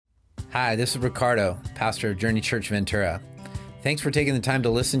Hi, this is Ricardo, pastor of Journey Church Ventura. Thanks for taking the time to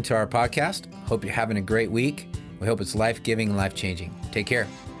listen to our podcast. Hope you're having a great week. We hope it's life-giving and life-changing. Take care.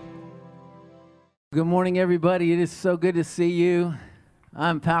 Good morning, everybody. It is so good to see you.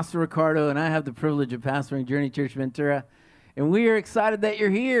 I'm Pastor Ricardo, and I have the privilege of pastoring Journey Church Ventura. And we are excited that you're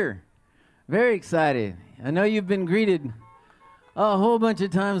here. Very excited. I know you've been greeted a whole bunch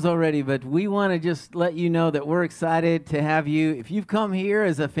of times already, but we want to just let you know that we're excited to have you. If you've come here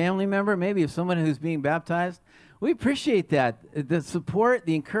as a family member, maybe as someone who's being baptized, we appreciate that. The support,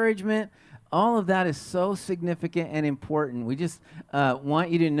 the encouragement, all of that is so significant and important. We just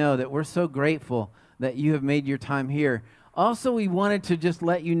want you to know that we're so grateful that you have made your time here. Also, we wanted to just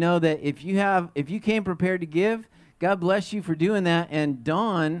let you know that if you came prepared to give, God bless you for doing that. And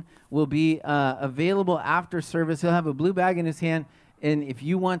Don will be available after service. He'll have a blue bag in his hand. And if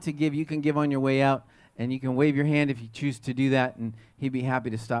you want to give, you can give on your way out. And you can wave your hand if you choose to do that. And he'd be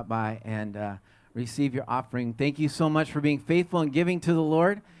happy to stop by and receive your offering. Thank you so much for being faithful and giving to the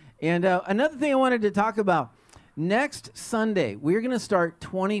Lord. And another thing I wanted to talk about. Next Sunday, we're going to start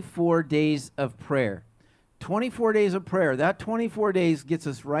 24 days of prayer. 24 days of prayer. That 24 days gets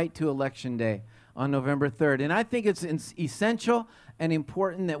us right to Election Day on November 3rd. And I think it's essential and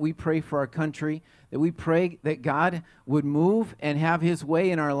important that we pray for our country, that we pray that God would move and have his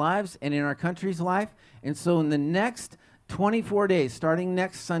way in our lives and in our country's life. And so in the next 24 days, starting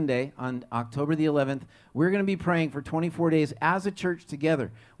next Sunday on October the 11th, we're going to be praying for 24 days as a church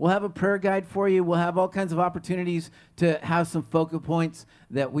together. We'll have a prayer guide for you. We'll have all kinds of opportunities to have some focal points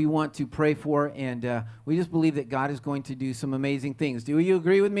that we want to pray for. And we just believe that God is going to do some amazing things. Do you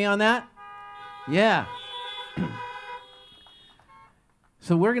agree with me on that? Yeah.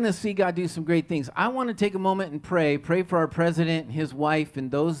 So we're going to see God do some great things. I want to take a moment and pray for our president and his wife and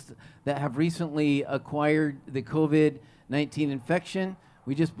those that have recently acquired the COVID-19 infection.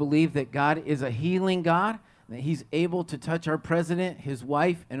 We just believe that God is a healing God, that he's able to touch our president, his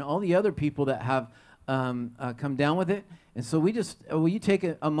wife, and all the other people that have come down with it. And so will you take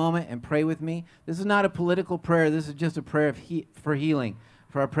a moment and pray with me? This is not a political prayer. This is just a prayer for healing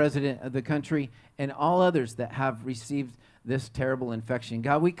for our president of the country and all others that have received this terrible infection.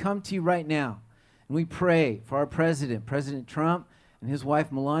 God, we come to you right now, and we pray for our president, President Trump, and his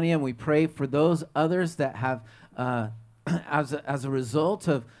wife, Melania, and we pray for those others that have, as a result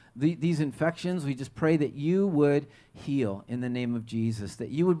of these infections, we just pray that you would heal in the name of Jesus, that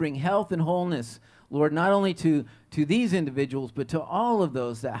you would bring health and wholeness, Lord, not only to these individuals, but to all of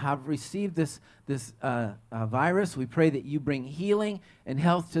those that have received this virus. We pray that you bring healing and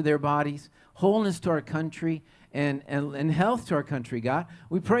health to their bodies, wholeness to our country, and health to our country, God.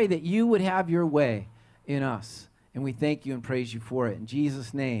 We pray that you would have your way in us, and we thank you and praise you for it. In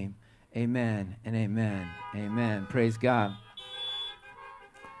Jesus' name, amen and amen. Amen. Praise God.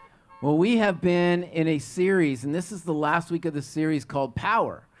 Well, we have been in a series, and this is the last week of the series called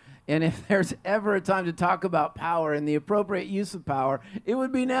Power. And if there's ever a time to talk about power and the appropriate use of power, it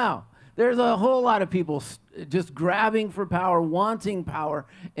would be now. There's a whole lot of people just grabbing for power, wanting power.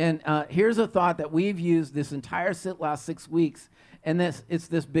 And here's a thought that we've used this entire last 6 weeks. And it's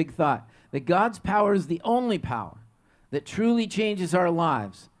this big thought, that God's power is the only power that truly changes our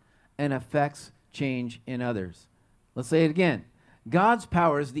lives and affects change in others. Let's say it again. God's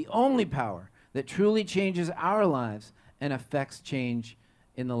power is the only power that truly changes our lives and affects change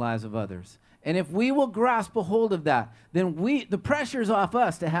in the lives of others. And if we will grasp a hold of that, then the pressure is off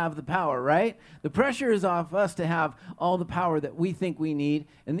us to have the power, right? The pressure is off us to have all the power that we think we need,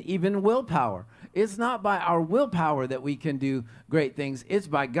 and even willpower. It's not by our willpower that we can do great things. It's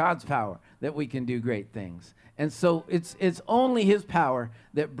by God's power that we can do great things. And so it's only his power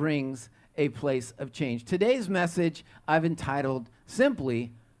that brings a place of change. Today's message I've entitled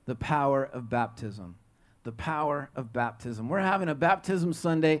simply, The Power of Baptism. The power of baptism. We're having a baptism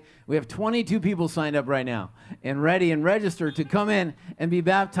Sunday. We have 22 people signed up right now and ready and registered to come in and be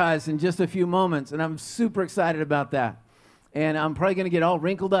baptized in just a few moments. And I'm super excited about that. And I'm probably going to get all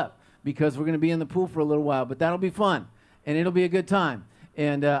wrinkled up because we're going to be in the pool for a little while, but that'll be fun and it'll be a good time.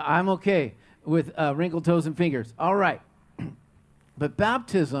 And I'm okay with wrinkled toes and fingers. All right. But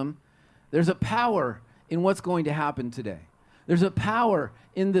baptism, there's a power in what's going to happen today. There's a power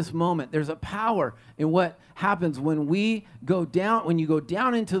in this moment. There's a power in what happens when you go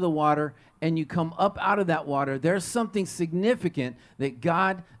down into the water and you come up out of that water. There's something significant that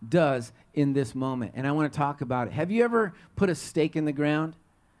God does in this moment. And I want to talk about it. Have you ever put a stake in the ground?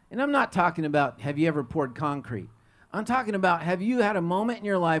 And I'm not talking about have you ever poured concrete. I'm talking about have you had a moment in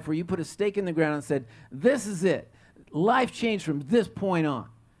your life where you put a stake in the ground and said, this is it. Life changed from this point on.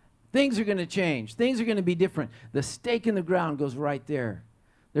 Things are going to change. Things are going to be different. The stake in the ground goes right there.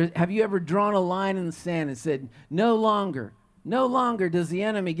 Have you ever drawn a line in the sand and said, no longer does the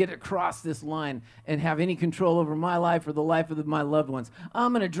enemy get to cross this line and have any control over my life or the life of my loved ones.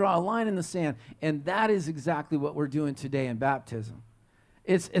 I'm going to draw a line in the sand. And that is exactly what we're doing today in baptism.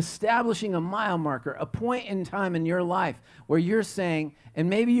 It's establishing a mile marker, a point in time in your life where you're saying, and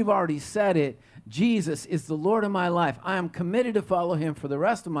maybe you've already said it, Jesus is the Lord of my life. I am committed to follow him for the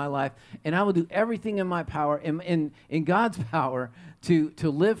rest of my life, and I will do everything in my power, in God's power, to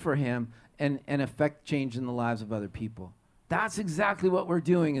live for him and affect change in the lives of other people. That's exactly what we're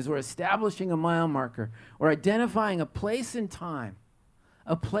doing, is we're establishing a mile marker. We're identifying a place in time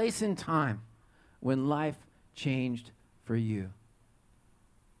when life changed for you.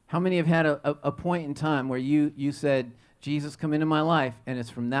 How many have had a point in time where you said, Jesus, come into my life, and it's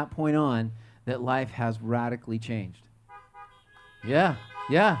from that point on that life has radically changed? Yeah.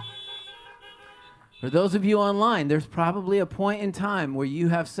 For those of you online, there's probably a point in time where you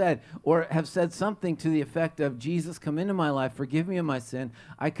have said something to the effect of, Jesus, come into my life, forgive me of my sin.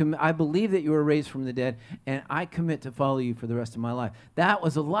 I believe that you were raised from the dead, and I commit to follow you for the rest of my life. That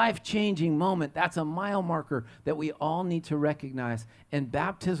was a life-changing moment. That's a mile marker that we all need to recognize, and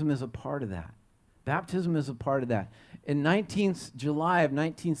baptism is a part of that. Baptism is a part of that. In July of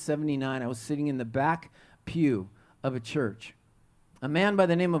 1979, I was sitting in the back pew of a church. A man by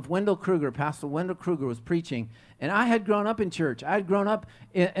the name of Wendell Kruger, Pastor Wendell Kruger, was preaching. And I had grown up in church. I had grown up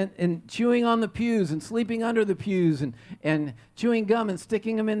in chewing on the pews and sleeping under the pews and chewing gum and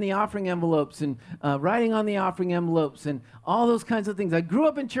sticking them in the offering envelopes and writing on the offering envelopes and all those kinds of things. I grew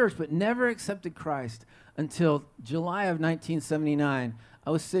up in church but never accepted Christ until July of 1979. I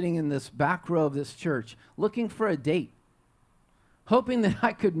was sitting in this back row of this church looking for a date, hoping that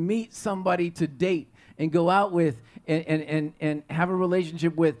I could meet somebody to date and go out with and have a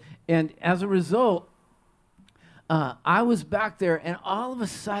relationship with. And as a result, I was back there, and all of a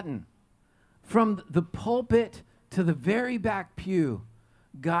sudden, from the pulpit to the very back pew,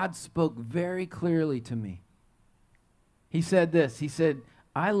 God spoke very clearly to me. He said this. He said,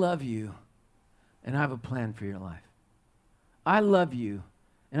 I love you, and I have a plan for your life. I love you,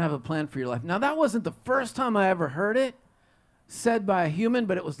 and I have a plan for your life. Now, that wasn't the first time I ever heard it said by a human,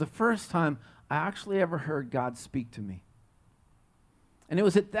 but it was the first time I actually ever heard God speak to me. And it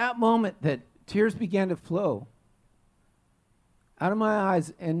was at that moment that tears began to flow out of my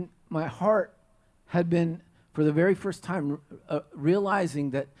eyes, and my heart had been, for the very first time,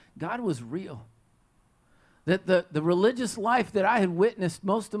 realizing that God was real. That the religious life that I had witnessed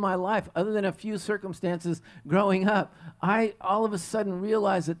most of my life, other than a few circumstances growing up, I all of a sudden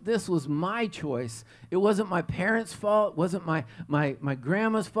realized that this was my choice. It wasn't my parents' fault. It wasn't my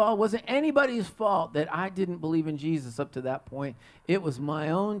grandma's fault. It wasn't anybody's fault that I didn't believe in Jesus up to that point. It was my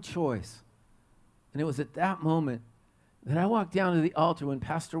own choice. And it was at that moment that I walked down to the altar when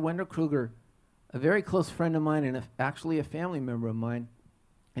Pastor Wendell Kruger, a very close friend of mine and actually a family member of mine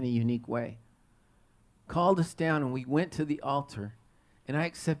in a unique way, called us down, and we went to the altar, and I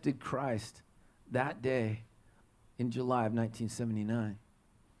accepted Christ that day in July of 1979.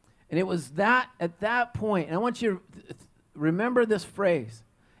 And it was at that point, and I want you to remember this phrase,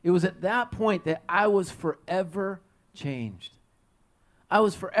 it was at that point that I was forever changed. I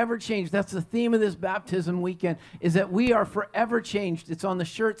was forever changed. That's the theme of this baptism weekend, is that we are forever changed. It's on the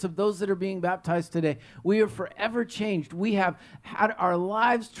shirts of those that are being baptized today. We are forever changed. We have had our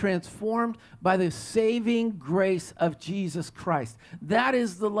lives transformed by the saving grace of Jesus Christ. That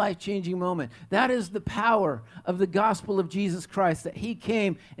is the life-changing moment. That is the power of the gospel of Jesus Christ, that he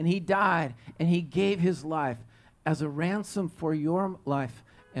came and he died and he gave his life as a ransom for your life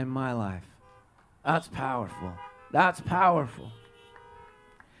and my life. That's powerful. That's powerful.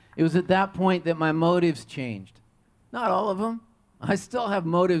 It was at that point that my motives changed. Not all of them. I still have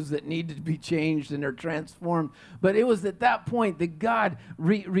motives that need to be changed and are transformed. But it was at that point that God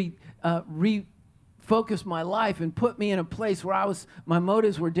refocused my life and put me in a place where my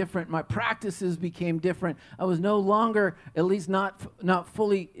motives were different. My practices became different. I was no longer, at least not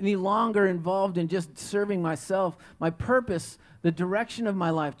fully any longer involved in just serving myself. My purpose, the direction of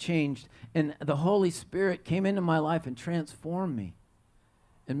my life changed, and the Holy Spirit came into my life and transformed me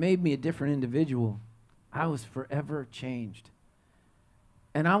and made me a different individual. I was forever changed.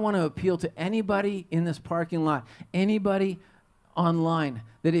 And I want to appeal to anybody in this parking lot, anybody online,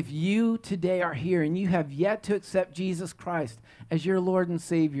 that if you today are here and you have yet to accept Jesus Christ as your Lord and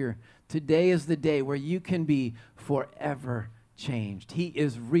Savior, today is the day where you can be forever changed. He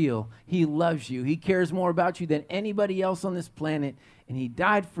is real. He loves you. He cares more about you than anybody else on this planet. And he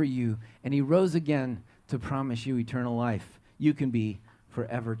died for you, and he rose again to promise you eternal life. You can be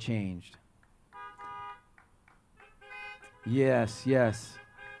forever changed. Yes.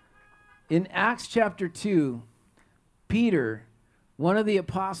 In Acts chapter 2, Peter, one of the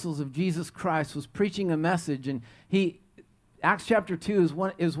apostles of Jesus Christ, was preaching a message, and Acts chapter 2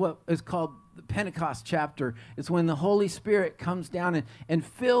 is what is called the Pentecost chapter. It's when the Holy Spirit comes down and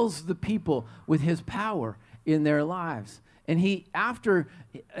fills the people with his power in their lives. And after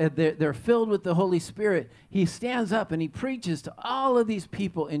they're filled with the Holy Spirit, he stands up and he preaches to all of these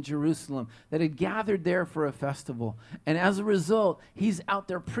people in Jerusalem that had gathered there for a festival. And as a result, he's out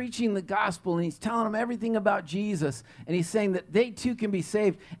there preaching the gospel, and he's telling them everything about Jesus. And he's saying that they too can be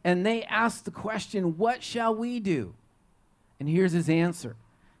saved. And they ask the question, what shall we do? And here's his answer.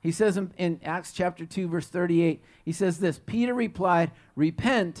 He says in Acts chapter 2, verse 38, he says this, Peter replied,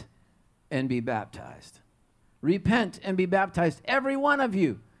 repent and be baptized. Repent and be baptized, every one of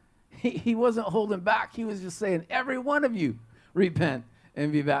you. He wasn't holding back. He was just saying, every one of you, repent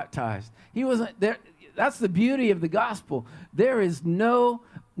and be baptized. He wasn't there. That's the beauty of the gospel. There is no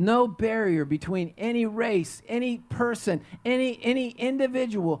barrier between any race, any person, any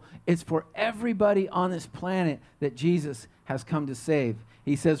individual. It's for everybody on this planet that Jesus has come to save.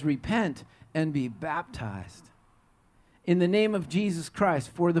 He says, repent and be baptized in the name of Jesus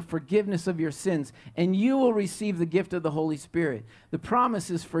Christ for the forgiveness of your sins, and you will receive the gift of the Holy Spirit. The promise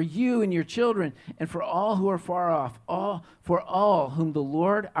is for you and your children and for all who are far off, for all whom the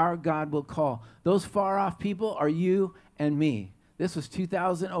Lord our God will call. Those far off people are you and me. This was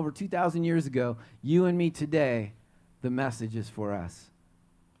over 2,000 years ago. You and me today, the message is for us.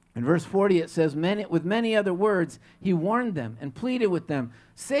 In verse 40 it says, with many other words, he warned them and pleaded with them,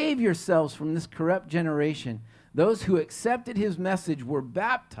 save yourselves from this corrupt generation. Those who accepted his message were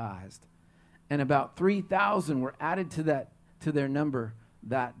baptized, and about 3,000 were added to their number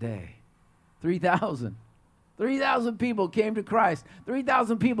that day. 3,000. 3,000 people came to Christ.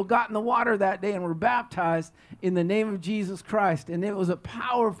 3,000 people got in the water that day and were baptized in the name of Jesus Christ. And it was a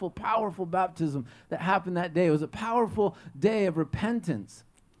powerful, powerful baptism that happened that day. It was a powerful day of repentance.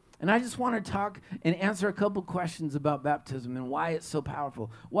 And I just want to talk and answer a couple questions about baptism and why it's so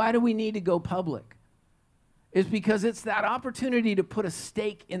powerful. Why do we need to go public? It's because it's that opportunity to put a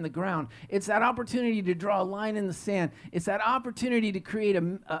stake in the ground. It's that opportunity to draw a line in the sand. It's that opportunity to create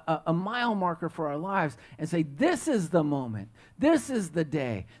a mile marker for our lives and say, this is the moment. This is the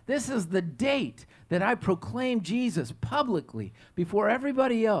day. This is the date that I proclaim Jesus publicly before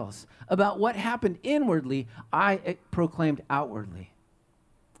everybody else about what happened inwardly, I proclaimed outwardly.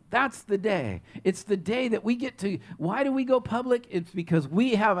 That's the day. It's the day that we get to. Why do we go public? It's because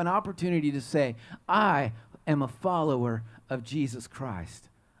we have an opportunity to say, I am a follower of Jesus Christ.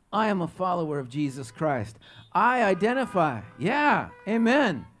 I am a follower of Jesus Christ. I identify. Yeah,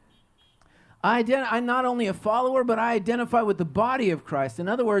 amen. I'm not only a follower, but I identify with the body of Christ. In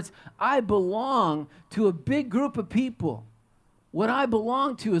other words, I belong to a big group of people. What I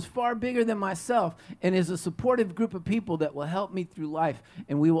belong to is far bigger than myself and is a supportive group of people that will help me through life,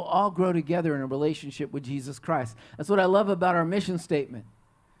 and we will all grow together in a relationship with Jesus Christ. That's what I love about our mission statement,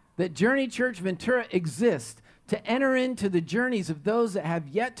 that Journey Church Ventura exists to enter into the journeys of those that have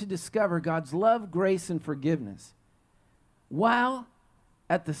yet to discover God's love, grace, and forgiveness, while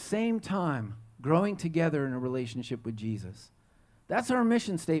at the same time growing together in a relationship with Jesus. That's our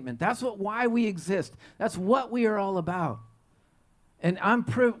mission statement. That's why we exist. That's what we are all about. And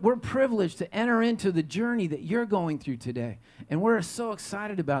we're privileged to enter into the journey that you're going through today. And we're so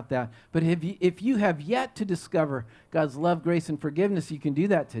excited about that. But if you have yet to discover God's love, grace, and forgiveness, you can do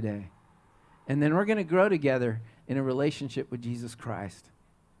that today. And then we're going to grow together in a relationship with Jesus Christ.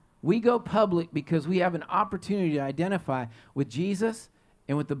 We go public because we have an opportunity to identify with Jesus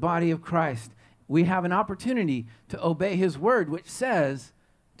and with the body of Christ. We have an opportunity to obey his word, which says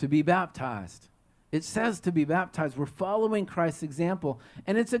to be baptized. It says to be baptized. We're following Christ's example.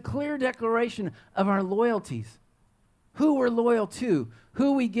 And it's a clear declaration of our loyalties. Who we're loyal to.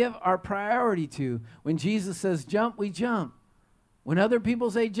 Who we give our priority to. When Jesus says jump, we jump. When other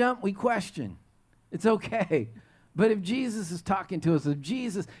people say jump, we question. It's okay. But if Jesus is talking to us,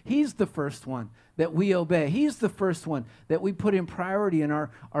 he's the first one that we obey. He's the first one that we put in priority in our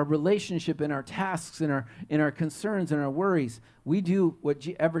relationship, in our tasks, in our concerns, in our worries. We do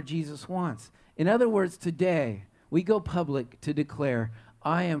whatever Jesus wants. In other words, today, we go public to declare,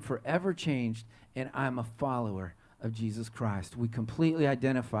 I am forever changed and I'm a follower of Jesus Christ. We completely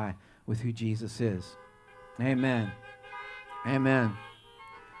identify with who Jesus is. Amen. Amen.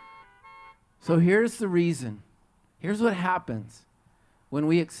 So here's the reason. Here's what happens when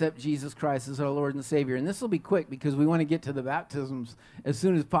we accept Jesus Christ as our Lord and Savior. And this will be quick because we want to get to the baptisms as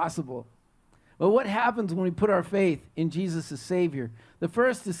soon as possible. But what happens when we put our faith in Jesus as Savior? The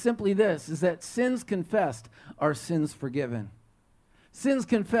first is simply this, is that sins confessed are sins forgiven. Sins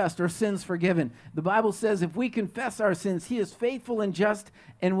confessed or sins forgiven. The Bible says if we confess our sins, he is faithful and just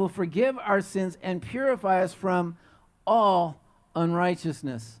and will forgive our sins and purify us from all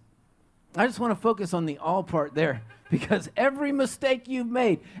unrighteousness. I just want to focus on the all part there, because every mistake you've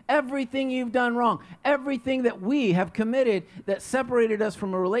made, everything you've done wrong, everything that we have committed that separated us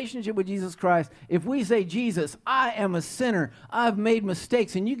from a relationship with Jesus Christ, if we say, Jesus, I am a sinner, I've made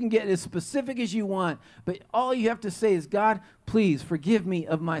mistakes, and you can get as specific as you want, but all you have to say is, God, please forgive me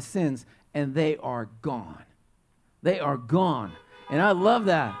of my sins, and they are gone. They are gone. And I love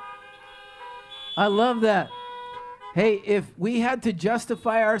that. I love that. Hey, if we had to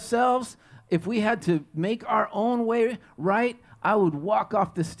justify ourselves, if we had to make our own way right, I would walk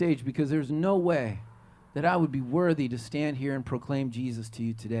off the stage, because there's no way that I would be worthy to stand here and proclaim Jesus to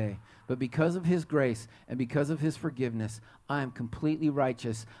you today. But because of his grace and because of his forgiveness, I am completely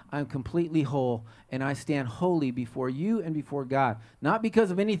righteous, I am completely whole, and I stand holy before you and before God. Not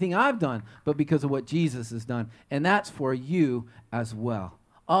because of anything I've done, but because of what Jesus has done. And that's for you as well.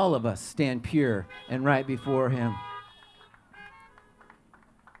 All of us stand pure and right before him.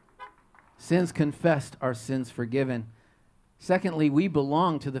 Sins confessed, our sins forgiven. Secondly, we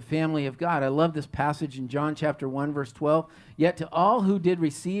belong to the family of God. I love this passage in John chapter 1, verse 12. Yet to all who did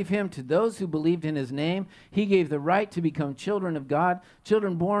receive him, to those who believed in his name, he gave the right to become children of God,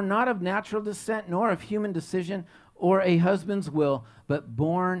 children born not of natural descent, nor of human decision, or a husband's will, but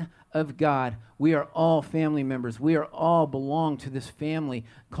born of God. We are all family members. We are all belong to this family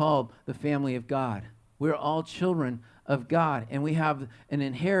called the family of God. We are all children of God, and we have an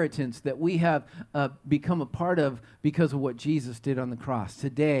inheritance that we have become a part of because of what Jesus did on the cross.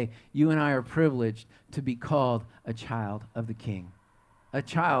 Today, you and I are privileged to be called a child of the King. A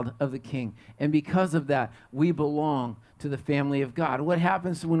child of the King. And because of that, we belong to the family of God. What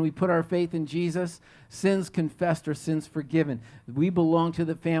happens when we put our faith in Jesus? Sins confessed or sins forgiven. We belong to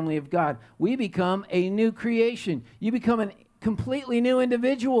the family of God. We become a new creation. You become a completely new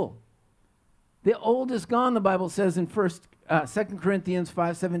individual. The old is gone, the Bible says in 2 Corinthians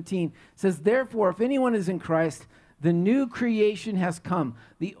 5:17. Says, therefore, if anyone is in Christ, the new creation has come.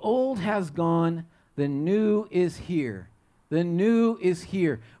 The old has gone, the new is here. The new is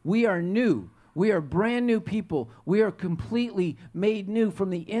here. We are new. We are brand new people. We are completely made new from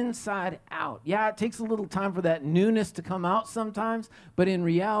the inside out. Yeah, it takes a little time for that newness to come out sometimes, but in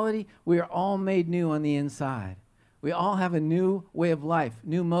reality, we are all made new on the inside. We all have a new way of life,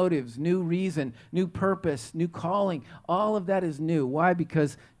 new motives, new reason, new purpose, new calling. All of that is new. Why?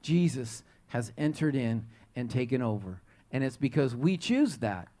 Because Jesus has entered in and taken over. And it's because we choose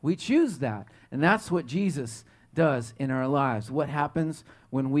that. We choose that. And that's what Jesus does in our lives. What happens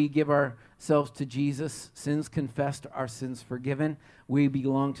when we give ourselves to Jesus? Sins confessed, our sins forgiven. We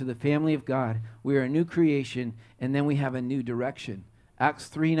belong to the family of God. We are a new creation, and then we have a new direction. Acts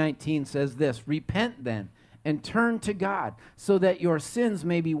 3:19 says this, repent then, and turn to God, so that your sins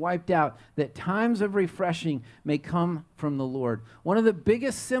may be wiped out, that times of refreshing may come from the Lord. One of the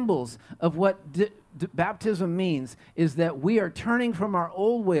biggest symbols of what baptism means is that we are turning from our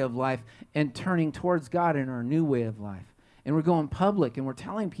old way of life and turning towards God in our new way of life. And we're going public and we're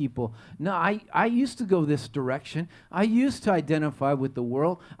telling people, no, I used to go this direction. I used to identify with the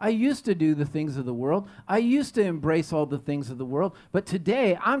world. I used to do the things of the world. I used to embrace all the things of the world. But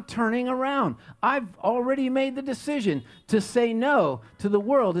today I'm turning around. I've already made the decision to say no to the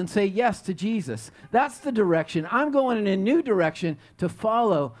world and say yes to Jesus. That's the direction. I'm going in a new direction to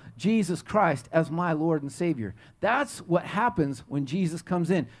follow Jesus Christ as my Lord and Savior. That's what happens when Jesus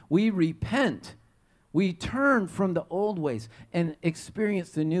comes in. We repent. We turn from the old ways and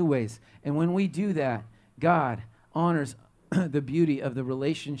experience the new ways. And when we do that, God honors the beauty of the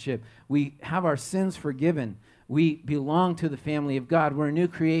relationship. We have our sins forgiven. We belong to the family of God. We're a new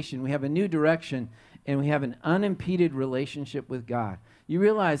creation. We have a new direction, and we have an unimpeded relationship with God. You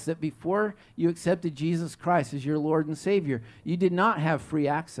realize that before you accepted Jesus Christ as your Lord and Savior, you did not have free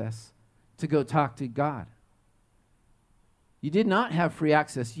access to go talk to God. You did not have free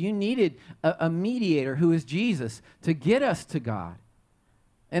access. You needed a mediator who is Jesus to get us to God.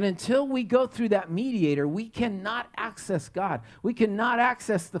 And until we go through that mediator, we cannot access God. We cannot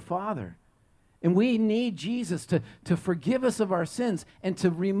access the Father. And we need Jesus to forgive us of our sins and to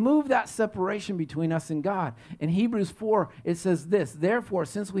remove that separation between us and God. In Hebrews 4, it says this, therefore,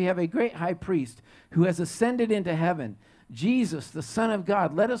 since we have a great high priest who has ascended into heaven, Jesus, the Son of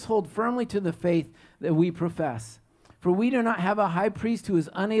God, let us hold firmly to the faith that we profess. For we do not have a high priest who is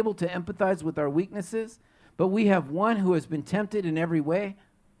unable to empathize with our weaknesses, but we have one who has been tempted in every way,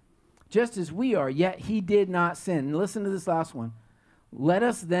 just as we are, yet he did not sin. And listen to this last one. Let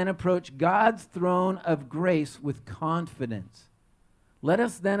us then approach God's throne of grace with confidence. Let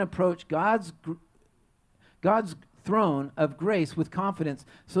us then approach God's throne of grace with confidence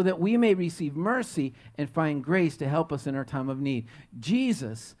so that we may receive mercy and find grace to help us in our time of need.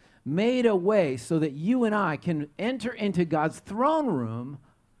 Jesus made a way so that you and I can enter into God's throne room,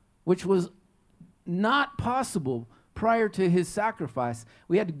 which was not possible prior to his sacrifice.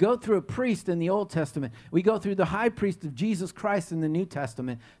 We had to go through a priest in the Old Testament. We go through the high priest of Jesus Christ in the New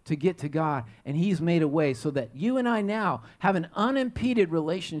Testament to get to God. And he's made a way so that you and I now have an unimpeded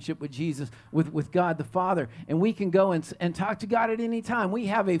relationship with Jesus, with God the Father. And we can go and talk to God at any time. We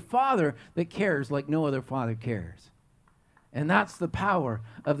have a Father that cares like no other father cares. And that's the power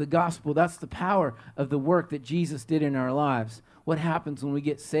of the gospel. That's the power of the work that Jesus did in our lives. What happens when we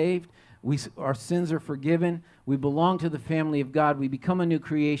get saved? Our sins are forgiven. We belong to the family of God. We become a new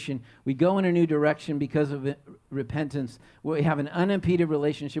creation. We go in a new direction because of repentance. We have an unimpeded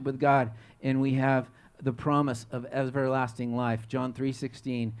relationship with God, and we have the promise of everlasting life. John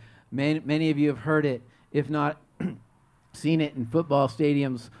 3:16. Many of you have heard it, if not seen it in football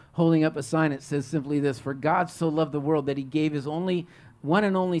stadiums, holding up a sign that says simply this: "For God so loved the world that he gave his one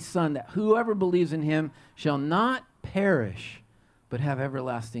and only Son, that whoever believes in him shall not perish, but have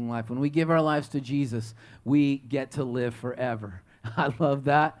everlasting life." When we give our lives to Jesus, we get to live forever. I love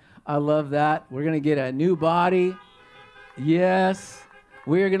that. I love that. We're going to get a new body. Yes,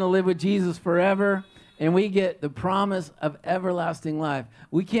 we are going to live with Jesus forever, and we get the promise of everlasting life.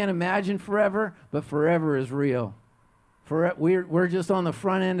 We can't imagine forever, but forever is real. We're just on the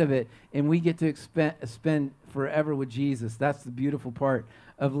front end of it, and we get to spend forever with Jesus. That's the beautiful part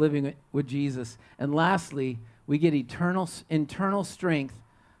of living with Jesus. And lastly, we get internal strength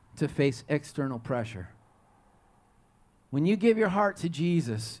to face external pressure. When you give your heart to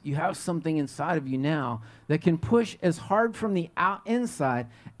Jesus, you have something inside of you now that can push as hard from the inside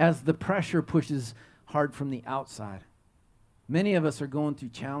as the pressure pushes hard from the outside. Many of us are going through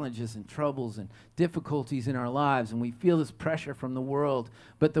challenges and troubles and difficulties in our lives, and we feel this pressure from the world.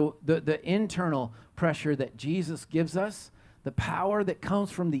 But the internal pressure that Jesus gives us, the power that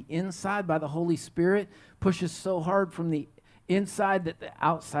comes from the inside by the Holy Spirit, pushes so hard from the inside that the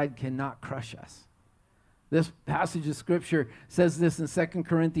outside cannot crush us. This passage of Scripture says this in 2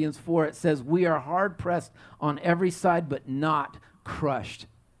 Corinthians 4. It says, "We are hard pressed on every side, but not crushed."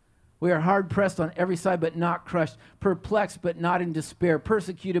 We are hard pressed on every side, but not crushed, perplexed, but not in despair,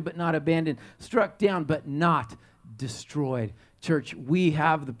 persecuted, but not abandoned, struck down, but not destroyed. Church, we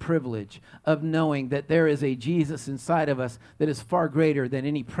have the privilege of knowing that there is a Jesus inside of us that is far greater than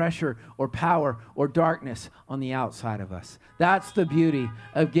any pressure or power or darkness on the outside of us. That's the beauty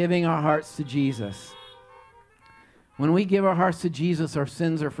of giving our hearts to Jesus. When we give our hearts to Jesus, our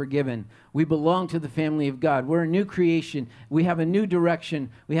sins are forgiven. We belong to the family of God. We're a new creation. We have a new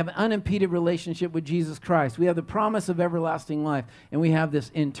direction. We have an unimpeded relationship with Jesus Christ. We have the promise of everlasting life, and we have this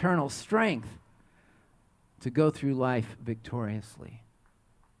internal strength to go through life victoriously.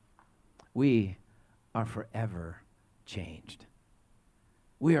 We are forever changed.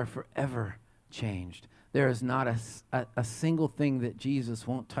 We are forever changed. There is not a single thing that Jesus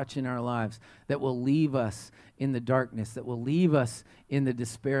won't touch in our lives that will leave us in the darkness, that will leave us in the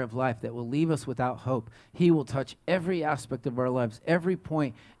despair of life, that will leave us without hope. He will touch every aspect of our lives, every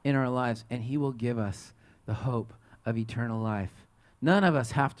point in our lives, and he will give us the hope of eternal life. None of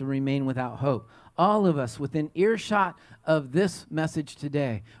us have to remain without hope. All of us within earshot of this message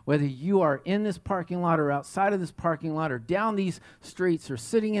today, whether you are in this parking lot or outside of this parking lot or down these streets or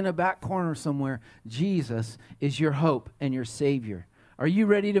sitting in a back corner somewhere, Jesus is your hope and your Savior. Are you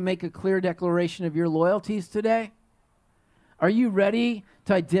ready to make a clear declaration of your loyalties today? Are you ready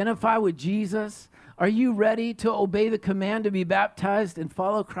to identify with Jesus? Are you ready to obey the command to be baptized and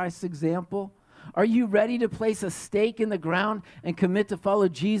follow Christ's example? Are you ready to place a stake in the ground and commit to follow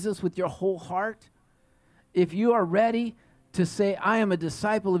Jesus with your whole heart? If you are ready to say, I am a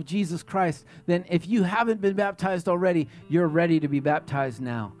disciple of Jesus Christ, then if you haven't been baptized already, you're ready to be baptized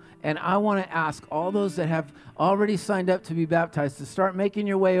now. And I want to ask all those that have already signed up to be baptized to start making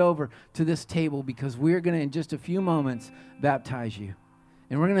your way over to this table, because we're going to, in just a few moments, baptize you.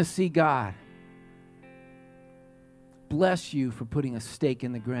 And we're going to see God bless you for putting a stake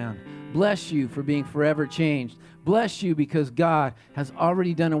in the ground. Bless you for being forever changed. Bless you because God has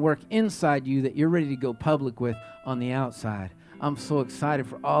already done a work inside you that you're ready to go public with on the outside. I'm so excited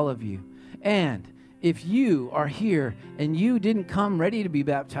for all of you. And if you are here and you didn't come ready to be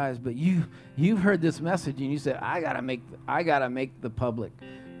baptized, but you've heard this message and you said, I gotta make the public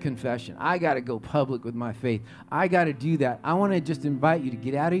confession. I gotta go public with my faith. I gotta do that. I want to just invite you to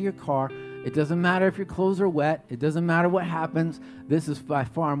get out of your car. It doesn't matter if your clothes are wet. It doesn't matter what happens. This is by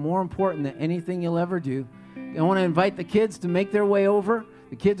far more important than anything you'll ever do. I want to invite the kids to make their way over.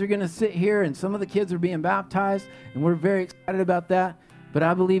 The kids are going to sit here, and some of the kids are being baptized, and we're very excited about that. But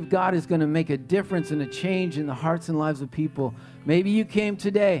I believe God is going to make a difference and a change in the hearts and lives of people. Maybe you came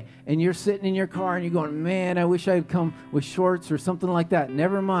today, and you're sitting in your car, and you're going, man, I wish I had come with shorts or something like that.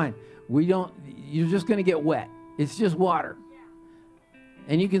 Never mind. You're just going to get wet. It's just water.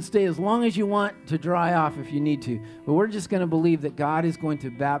 And you can stay as long as you want to dry off if you need to. But we're just going to believe that God is going to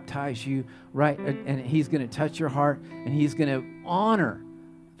baptize you, right? And he's going to touch your heart, and he's going to honor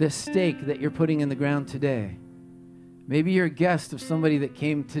the stake that you're putting in the ground today. Maybe you're a guest of somebody that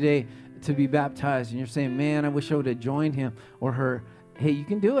came today to be baptized, and you're saying, man, I wish I would have joined him or her. Hey, you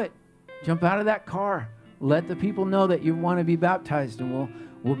can do it. Jump out of that car. Let the people know that you want to be baptized, and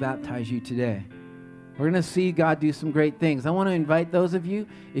we'll baptize you today. We're going to see God do some great things. I want to invite those of you,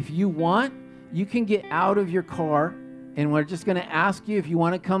 if you want, you can get out of your car, and we're just going to ask you if you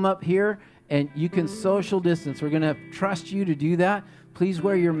want to come up here, and you can social distance. We're going to trust you to do that. Please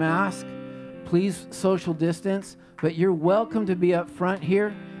wear your mask. Please social distance. But you're welcome to be up front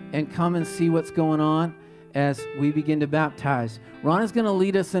here and come and see what's going on as we begin to baptize. Ron is going to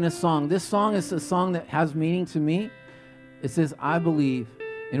lead us in a song. This song is a song that has meaning to me. It says, I believe.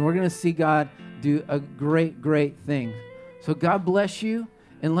 And we're going to see God do a great, great thing. So God bless you.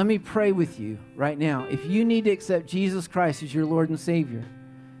 And let me pray with you right now. If you need to accept Jesus Christ as your Lord and Savior,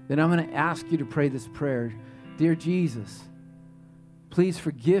 then I'm going to ask you to pray this prayer. Dear Jesus, please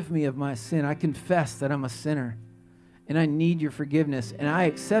forgive me of my sin. I confess that I'm a sinner, and I need your forgiveness. And I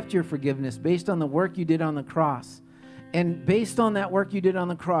accept your forgiveness based on the work you did on the cross. And based on that work you did on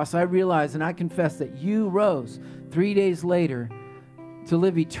the cross, I realize and I confess that you rose 3 days later to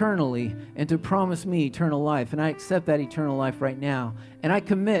live eternally and to promise me eternal life. And I accept that eternal life right now. And I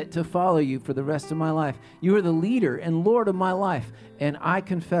commit to follow you for the rest of my life. You are the leader and Lord of my life. And I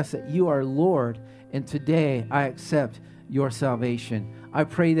confess that you are Lord. And today I accept your salvation. I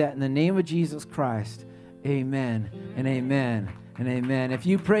pray that in the name of Jesus Christ. Amen and amen and amen. If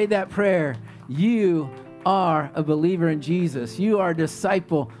you prayed that prayer, you are a believer in Jesus. You are a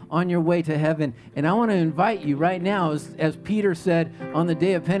disciple on your way to heaven. And I want to invite you right now, as Peter said on the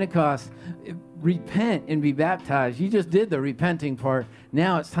day of Pentecost, repent and be baptized. You just did the repenting part.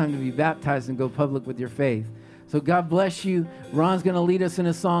 Now it's time to be baptized and go public with your faith. So God bless you. Ron's going to lead us in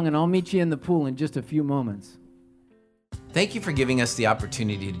a song, and I'll meet you in the pool in just a few moments. Thank you for giving us the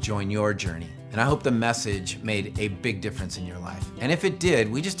opportunity to join your journey. And I hope the message made a big difference in your life. And if it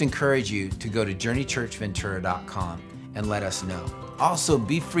did, we just encourage you to go to journeychurchventura.com and let us know. Also,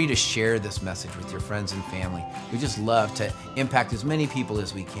 be free to share this message with your friends and family. We just love to impact as many people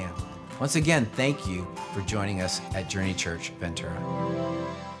as we can. Once again, thank you for joining us at Journey Church Ventura.